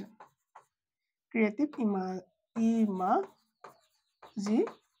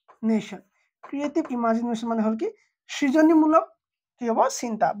ক্ৰিয়েটিভ ইমাজিনেশ্যন মানে হ'ল কি সৃজনীমূলক কি হ'ব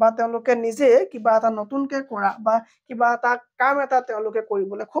চিন্তা বা তেওঁলোকে নিজে কিবা এটা নতুনকে কৰা বা কিবা এটা কাম এটা তেওঁলোকে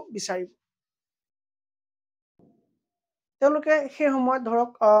কৰিবলৈ খুব বিচাৰিব তেওঁলোকে সেই সময়ত ধৰক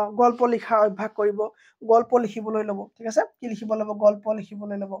গল্প লিখা অভ্যাস কৰিব গল্প লিখিবলৈ ল'ব ঠিক আছে কি লিখিব ল'ব গল্প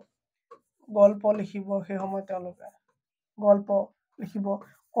লিখিবলৈ ল'ব গল্প লিখিব সেই সময়ত তেওঁলোকে গল্প লিখিব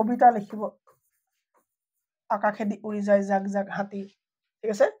কবিতা লিখিব আকাশেদি উৰি যায় জাক জাক হাতী ঠিক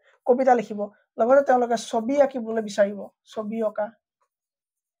আছে কবিতা লিখিব লগতে তেওঁলোকে ছবি আঁকিবলৈ বিচাৰিব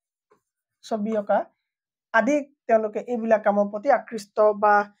ছবি অঁকা আদি তেওঁলোকে এইবিলাক কামৰ প্ৰতি আকৃষ্ট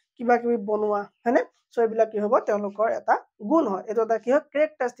বা কিবা কিবি বনোৱা হয়নে সো এইবিলাক কি হ'ব তেওঁলোকৰ এটা গুণ হয় এইটো এটা কি হয়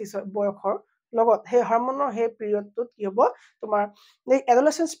কেৰেক্টাৰিষ্টিক্স হয় বয়সৰ লগত সেই হৰমনৰ সেই পিৰিয়ডটোত কি হ'ব তোমাৰ এই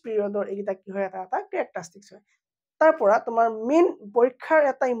এডলেসেন্স পিৰিয়ডৰ এইকেইটা কি হয় এটা কেৰেক্টাৰিষ্টিক্স হয় তাৰ পৰা তোমাৰ মেইন পৰীক্ষাৰ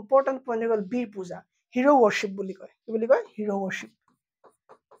এটা ইম্পৰ্টেন্ট পইণ্ট হ'ল বীৰ পূজা হিৰো ৱৰ্শিপ বুলি কয় কি বুলি কয় হিৰো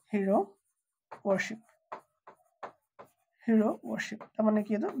ৱৰ্শিপ তাৰমানে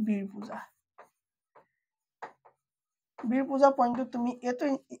কি এইটো বীৰ পূজা পইণ্টটো তুমি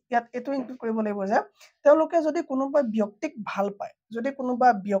এইটো ইনক্লুড কৰিব লাগিব যে তেওঁলোকে যদি কোনোবা ব্যক্তিক ভাল পায় যদি কোনোবা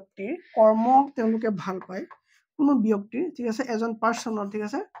ব্যক্তিৰ কৰ্ম তেওঁলোকে ভাল পায় কোনো ব্যক্তিৰ ঠিক আছে এজন পাৰ্চনৰ ঠিক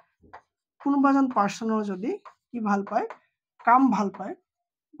আছে কোনোবা এজন পাৰ্চনৰ যদি কি ভাল পায় কাম ভাল পায়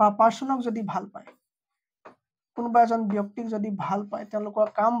বা পাৰ্চনক যদি ভাল পায় কোনোবা এজন ব্যক্তিক যদি ভাল পায় তেওঁলোকৰ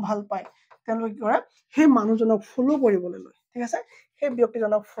কাম ভাল পায় তেওঁলোকে কি কৰে সেই মানুহজনক ফলো কৰিবলৈ লয় ঠিক আছে সেই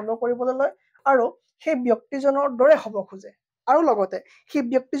ব্যক্তিজনক ফলো কৰিবলৈ লয় আৰু সেই ব্যক্তিজনৰ দৰে হ'ব খোজে আৰু লগতে সেই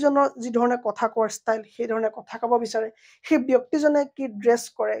ব্যক্তিজনৰ যি ধৰণে কথা কোৱাৰ ষ্টাইল সেই ধৰণে কথা ক'ব বিচাৰে সেই ব্যক্তিজনে কি ড্ৰেছ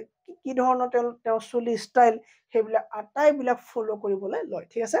কৰে কি ধৰণৰ তেওঁ চুলি ষ্টাইল সেইবিলাক আটাইবিলাক ফলো কৰিবলৈ লয়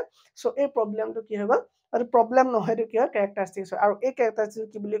ঠিক আছে সো এই প্ৰবলেমটো কি হৈ গ'ল আৰু প্ৰবলেম নহয় এইটো কি হয় কেৰেক্টাৰিষ্টিক্স হয় আৰু এই কেৰেক্টাৰিষ্টিক্স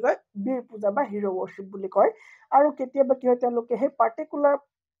কি বুলি কয় বীৰ পূজা বা হিৰো ৱৰ্শিপ বুলি কয় আৰু কেতিয়াবা কি হয় তেওঁলোকে সেই পাৰ্টিকুলাৰ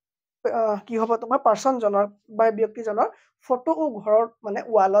কি হ'ব তোমাৰ পাৰ্চনজনৰ বা ব্যক্তিজনৰ ফটোও ঘৰত মানে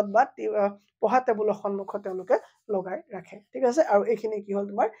ৱালত বা পঢ়া টেবুলৰ সন্মুখত তেওঁলোকে লগাই ৰাখে ঠিক আছে আৰু এইখিনি কি হ'ল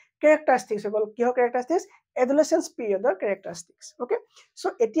তোমাৰ কেৰেক্টাৰিষ্টিক্স হৈ গ'ল কিহৰ কেৰেক্টাৰিষ্টিক্স এডলেসেন্স পিৰিয়ডৰ কেৰেক্টাৰিষ্টিক্স ওকে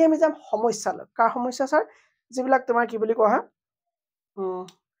সো এতিয়া আমি যাম সমস্যালৈ কাৰ সমস্যা ছাৰ যিবিলাক তোমাৰ কি বুলি কোৱা হয়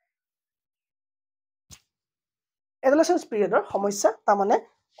এডলেসেন্স পিৰিয়ডৰ সমস্যা তাৰমানে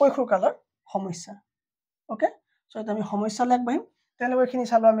কৈশোৰ কালৰ সমস্যা ওকে সো এতিয়া আমি সমস্যালৈ আগবাঢ়িম তেওঁলোকে এইখিনি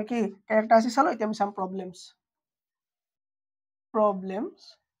চালো আমি কি কেৰেক্টাৰিষ্টিক্স চালো এতিয়া আমি চাম প্ৰবলেমছ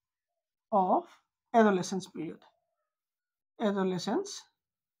অফ এডলেসেন্স পিৰিয়ড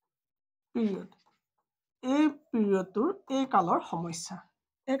এই পিৰিয়ডটোৰ এই কালৰ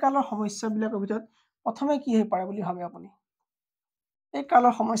সমস্যাবিলাকৰ ভিতৰত প্ৰথমে কি হৈ পাৰে বুলি ভাবে আপুনি এই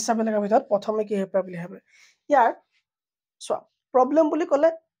কালৰ সমস্যাবিলাকৰ ভিতৰত প্ৰথমে কি হৈ পাৰে বুলি ভাবে ইয়াৰ চোৱা প্ৰবলেম বুলি ক'লে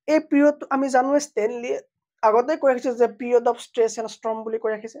এই পিৰিয়ডটো আমি জানো ষ্টেনলি আগতে কৈ ৰাখিছে যে period of stress and storm বুলি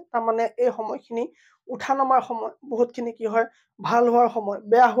কৈ ৰাখিছে তাৰমানে এই সময়খিনি উঠা নমাৰ সময় বহুতখিনি কি হয় ভাল হোৱাৰ সময়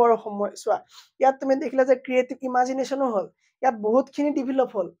বেয়া হোৱাৰ সময় চোৱা ইয়াত তুমি দেখিলা যে ক্ৰিয়েটিভ ইমাজিনেশ্যনো হ'ল ইয়াত বহুতখিনি ডেভেলপ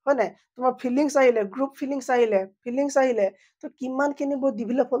হ'ল হয় নাই তোমাৰ ফিলিংছ আহিলে গ্ৰুপ ফিলিংছ আহিলে তো কিমানখিনি বহুত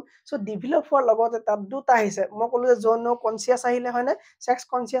ডেভেলপ হ'ল চ' ডেভেলপ হোৱাৰ লগতে তাত দুটা আহিছে মই ক'লো যে জন কনচিয়াছ আহিলে হয় নে ছেক্স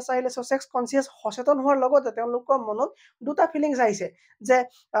কনচিয়াছ আহিলে চ' ছেক্স কনচিয়াছ সচেতন হোৱাৰ লগতে তেওঁলোকৰ মনত দুটা ফিলিংছ আহিছে যে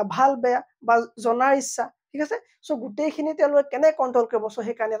ভাল বেয়া বা জনাৰ ইচ্ছা ঠিক আছে চ' গোটেইখিনি তেওঁলোকে কেনে কণ্ট্ৰল কৰিব চ'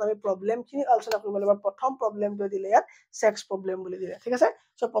 সেইকাৰণে আমি প্ৰব্লেমখিনি আলোচনা কৰিব লাগিব প্ৰথম প্ৰব্লেমটো দিলে ইয়াত ছেক্স প্ৰব্লেম বুলি দিলে ঠিক আছে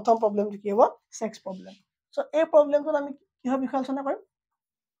চ' প্ৰথম প্ৰব্লেমটো কি হ'ব ছেক্স প্ৰব্লেম চ' এই প্ৰব্লেমটোত আমি কিহৰ বিষয়ে আলোচনা কৰিম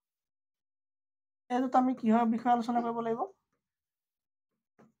এইটোত আমি কিহৰ বিষয়ে আলোচনা কৰিব লাগিব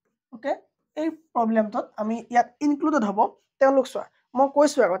ওকে এই প্ৰব্লেমটোত আমি ইয়াত ইনক্লুডেড হ'ব তেওঁলোক চোৱা মই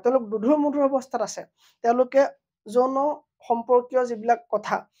কৈছো আগত তেওঁলোক দুধুৰ মুধুৰ অৱস্থাত আছে তেওঁলোকে যৌন সম্পৰ্কীয় যিবিলাক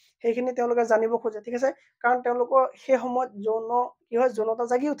কথা সেইখিনি তেওঁলোকে জানিব খোজে ঠিক আছে কাৰণ তেওঁলোকৰ সেই সময়ত যৌন কি হয় যৌনতা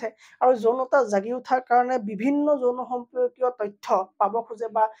জাগি উঠে আৰু যৌনতা জাগি উঠাৰ কাৰণে বিভিন্ন যৌন সম্পৰ্কীয় তথ্য পাব খোজে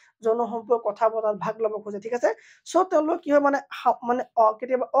বা যৌন সম্পৰ্কীয় কথা বতৰাত ভাগ ল'ব খোজে ঠিক আছে চ' তেওঁলোক কি হয় মানে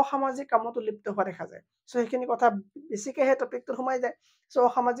কেতিয়াবা অসামাজিক কামতো লিপ্ত হোৱা দেখা যায় চ' সেইখিনি কথা বেছিকে সেই টপিকটোত সোমাই যায় চ'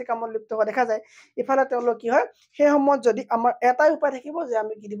 অসামাজিক কামত লিপ্ত হোৱা দেখা যায় ইফালে তেওঁলোক কি হয় সেই সময়ত যদি আমাৰ এটাই উপায় থাকিব যে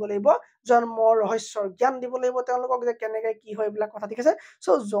আমি কি দিব লাগিব জন্মৰ ৰহস্যৰ জ্ঞান দিব লাগিব তেওঁলোকক যে কেনেকৈ কি হয় এইবিলাক কথা ঠিক আছে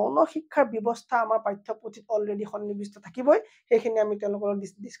চ' যৌন শিক্ষাৰ ব্যৱস্থা আমাৰ পাঠ্যপুথিত অলৰেডি সন্নিৱিষ্ট থাকিবই সেইখিনি আমি তেওঁলোকৰ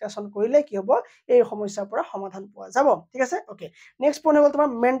ডিছকাশ্যন কৰিলে কি হ'ব এই সমস্যাৰ পৰা সমাধান পোৱা যাব ঠিক আছে অ'কে নেক্সট পইণ্ট হ'ল তোমাৰ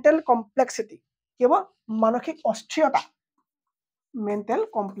মেণ্টেল কমপ্লেক্সিটি কি হ'ব মানসিক অস্থিৰতা mental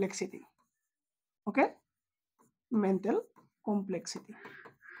complexity okay mental complexity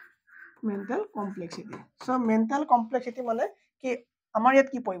চ' মেণ্টেল কমপ্লেক্সিটি মানে কি আমাৰ ইয়াত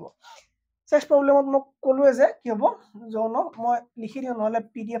কি পৰিব ছেক্স প্ৰব্লেমত মোক ক'লোৱে যে কি হ'ব যৌন মই লিখি দিওঁ নহ'লে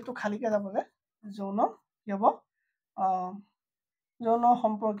PDF টো খালীকৈ যাব যে যৌন কি হ'ব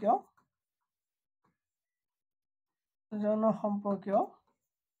যৌন সম্পৰ্কীয়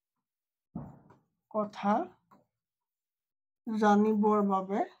কথা জানিবৰ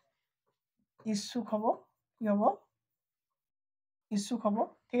বাবে ইচ্ছুক হ'ব কি হ'ব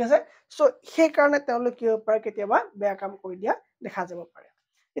ঠিক আছে চ' সেইকাৰণে তেওঁলোক কি হ'ব পাৰে কেতিয়াবা বেয়া কাম কৰি দিয়া দেখা যাব পাৰে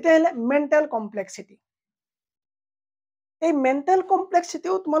এতিয়া আহিলে মেণ্টেল কমপ্লেক্সিটি এই মেণ্টেল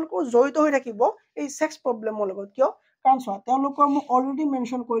কমপ্লেক্সিটিও তোমালোকৰ জড়িত হৈ থাকিব এই ছেক্স প্ৰব্লেমৰ লগত কিয় কাৰণ চোৱা তেওঁলোকৰ মই অলৰেডি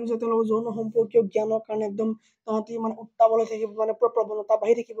মেনশ্যন কৰিলোঁ যে তেওঁলোকৰ যৌন সম্পৰ্কীয় জ্ঞানৰ কাৰণে একদম তাহাঁতি মানে উত্তাৱল হৈ থাকিব মানে পুৰা প্ৰৱণতা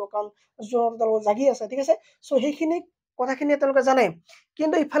বাঢ়ি থাকিব কাৰণ যৌন তেওঁলোকৰ জাগি আছে ঠিক আছে চ' সেইখিনি কথাখিনি তেওঁলোকে জানে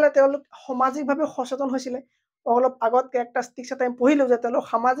কিন্তু ইফালে তেওঁলোক সামাজিকভাৱে সচেতন হৈছিলে অলপ আগত কেৰেক্টাৰিষ্টিক্স এটা আমি পঢ়িলোঁ যে তেওঁলোক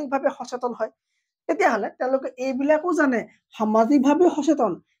সামাজিকভাৱে সচেতন হয় তেতিয়াহ'লে তেওঁলোকে এইবিলাকো জানে সামাজিকভাৱে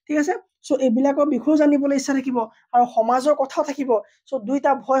সচেতন ঠিক আছে চ' এইবিলাকৰ বিষয়েও জানিবলৈ ইচ্ছা থাকিব আৰু সমাজৰ কথাও থাকিব চ'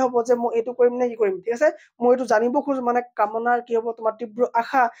 দুইটা ভয় হ'ব যে মই এইটো কৰিম নে কি কৰিম ঠিক আছে মই এইটো জানিব খোজো মানে কামনাৰ কি হ'ব তোমাৰ তীব্ৰ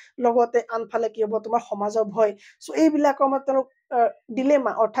আশা লগতে আনফালে কি হ'ব তোমাৰ সমাজৰ ভয় চ' এইবিলাকৰ মানে তেওঁলোক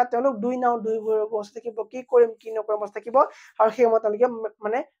ডিলেমা অৰ্থাৎ তেওঁলোক দুই ভয়ৰ অৱস্থা থাকিব কি কৰিম কি নকৰিম অৱস্থা থাকিব আৰু সেই সময়ত তেওঁলোকে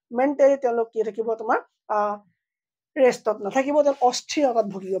মানে মেণ্টেলি তেওঁলোক কি থাকিব তোমাৰ ৰেষ্টত নাথাকিব তেওঁলোক অস্থিৰতাত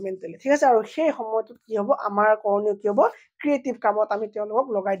ভুগিব মেণ্টেলি ঠিক আছে আৰু সেই সময়টোত কি হ'ব আমাৰ কৰণীয় কি হ'ব ক্ৰিয়েটিভ কামত আমি তেওঁলোকক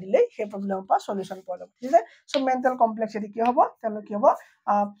লগাই দিলেই সেই প্ৰব্লেমৰ পৰা সলিউশ্যন পোৱা যাব ঠিক আছে চ' মেণ্টেল কমপ্লেক্সিটি কি হ'ব তেওঁলোক কি হ'ব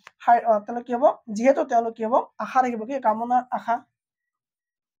তেওঁলোক কি হ'ব যিহেতু তেওঁলোক কি হ'ব আশা থাকিব কি কামনাৰ আশা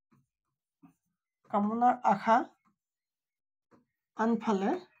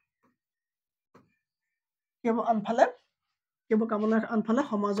আনফালে কি হ'ব কামনাৰ আনফালে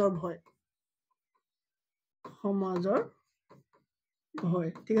সমাজৰ ভয়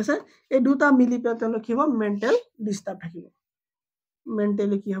ঠিক আছে এই দুটা মিলি পেলাই তেওঁলোক কি হ'ব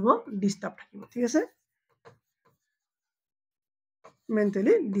মেণ্টেলি কি হ'ব ডিষ্টাৰ্ব থাকিব ঠিক আছে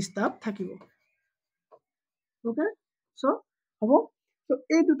মেণ্টেলি ডিষ্টাৰ্ব থাকিব ওকে চ' হ'ব চ'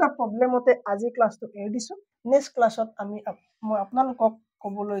 এই দুটা প্ৰব্লেমতে আজি ক্লাছটো এৰি দিছোঁ নেক্সট ক্লাছত মই আপোনালোকক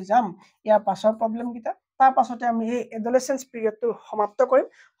ক'বলৈ যাম ইয়াৰ পাছৰ প্ৰব্লেমকেইটা তাৰ পাছতে আমি এই এডলেচেন্স পিৰিয়ডটো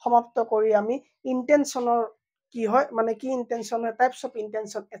সমাপ্ত কৰি আমি ইণ্টেনশ্যনৰ কি হয় মানে কি ইণ্টেনশ্যন হয় টাইপছ অফ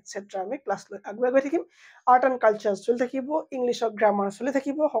ইণ্টেনশ্যন এটচেট্ৰা আমি ক্লাছ লৈ আগুৱাই গৈ থাকিম আৰ্ট এণ্ড কালচাৰ চলি থাকিব ইংলিছৰ গ্ৰামাৰ চলি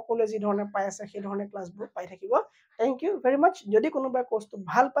থাকিব সকলোৱে যি ধৰণে পাই আছে সেই ধৰণে ক্লাছবোৰ পাই থাকিব থেংক ইউ ভেৰি মাছ যদি কোনোবাই কোৰ্চটো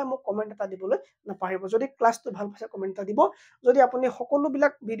ভাল পায় মোক কমেণ্ট এটা দিবলৈ নাপাহৰিব যদি ক্লাছটো ভাল পাইছে কমেণ্ট এটা দিব যদি আপুনি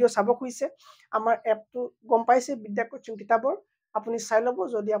সকলোবিলাক ভিডিঅ' চাব খুজিছে আমাৰ এপটো গম পাইছে বিদ্যা কোচিং তিতাবৰ আপুনি চাই ল'ব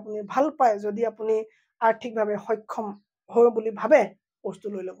যদি আপুনি ভাল পায় যদি আপুনি আৰ্থিকভাৱে সক্ষম হয় বুলি ভাবে কোৰ্চটো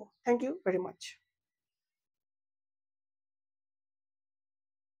লৈ ল'ব থেংক ইউ ভেৰি মাছ